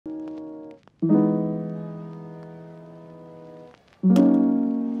Swing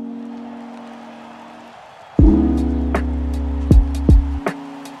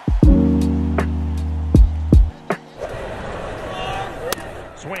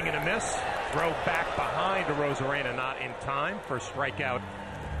and a miss. Throw back behind to Rosarena, not in time for strikeout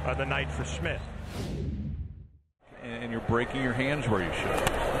of the night for Schmidt. And you're breaking your hands where you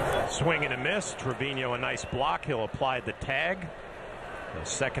should. Swing and a miss. Trevino, a nice block. He'll apply the tag. The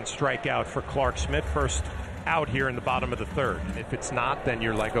second strikeout for Clark Schmidt. First out here in the bottom of the third. And if it's not, then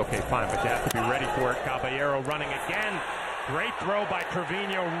you're like, okay, fine, but you have to be ready for it. Caballero running again. Great throw by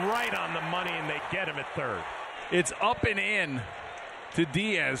Trevino, right on the money, and they get him at third. It's up and in to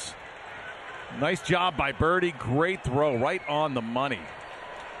Diaz. Nice job by Birdie. Great throw, right on the money.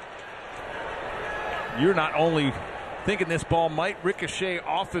 You're not only thinking this ball might ricochet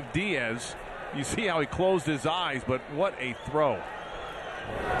off of Diaz. You see how he closed his eyes, but what a throw.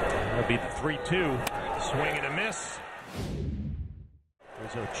 That'll be the 3-2. Swing and a miss.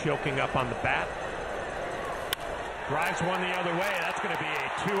 Rizzo choking up on the bat. Drives one the other way. That's going to be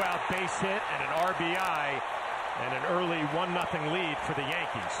a two-out base hit and an RBI and an early 1-0 lead for the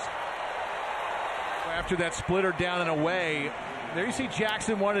Yankees. After that splitter down and away, there you see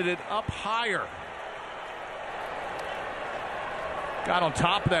Jackson wanted it up higher. Got on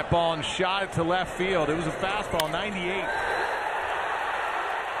top of that ball and shot it to left field. It was a fastball, 98.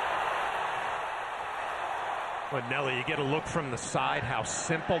 But Nelly, you get a look from the side how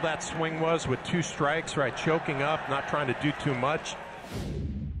simple that swing was with 2 strikes, right? Choking up, not trying to do too much.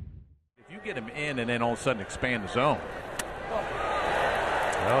 If you get him in and then all of a sudden expand the zone.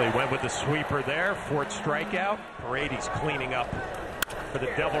 Well, he went with the sweeper there. 4th strikeout. Paredes cleaning up for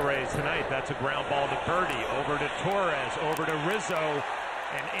the Devil Rays tonight. That's a ground ball to Birdie. Over to Torres. Over to Rizzo.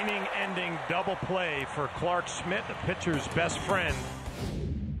 An inning-ending double play for Clark Schmidt, the pitcher's best friend.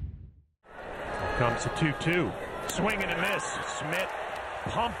 Here comes the 2-2. Swing and a miss. Schmidt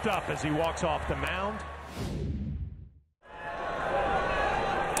pumped up as he walks off the mound.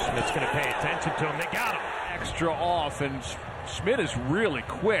 Schmidt's going to pay attention to him. They got him. Extra off, and Schmidt is really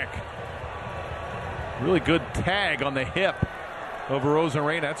quick. Really good tag on the hip over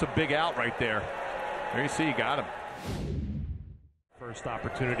Rosarena. That's a big out right there. There you see, you got him. First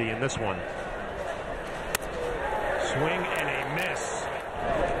opportunity in this one. Swing and a miss.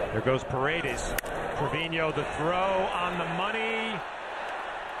 There goes Paredes. Trevino, the throw on the money.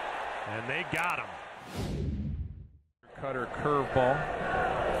 And they got him. Cutter curveball.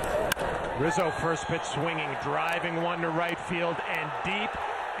 Rizzo first pitch swinging, driving one to right field and deep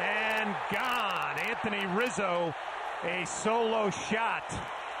and gone. Anthony Rizzo, a solo shot.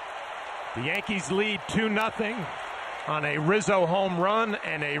 The Yankees lead 2-0 on a Rizzo home run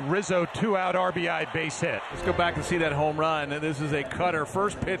and a Rizzo 2-out RBI base hit. Let's go back and see that home run. This is a cutter,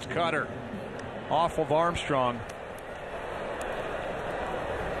 first pitch cutter off of Armstrong.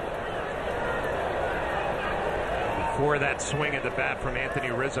 Before that swing at the bat from Anthony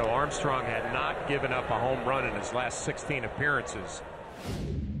Rizzo, Armstrong had not given up a home run in his last 16 appearances.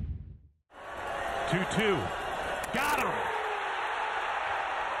 2-2. Got him.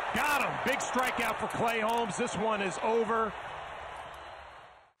 Got him. Big strikeout for Clay Holmes. This one is over.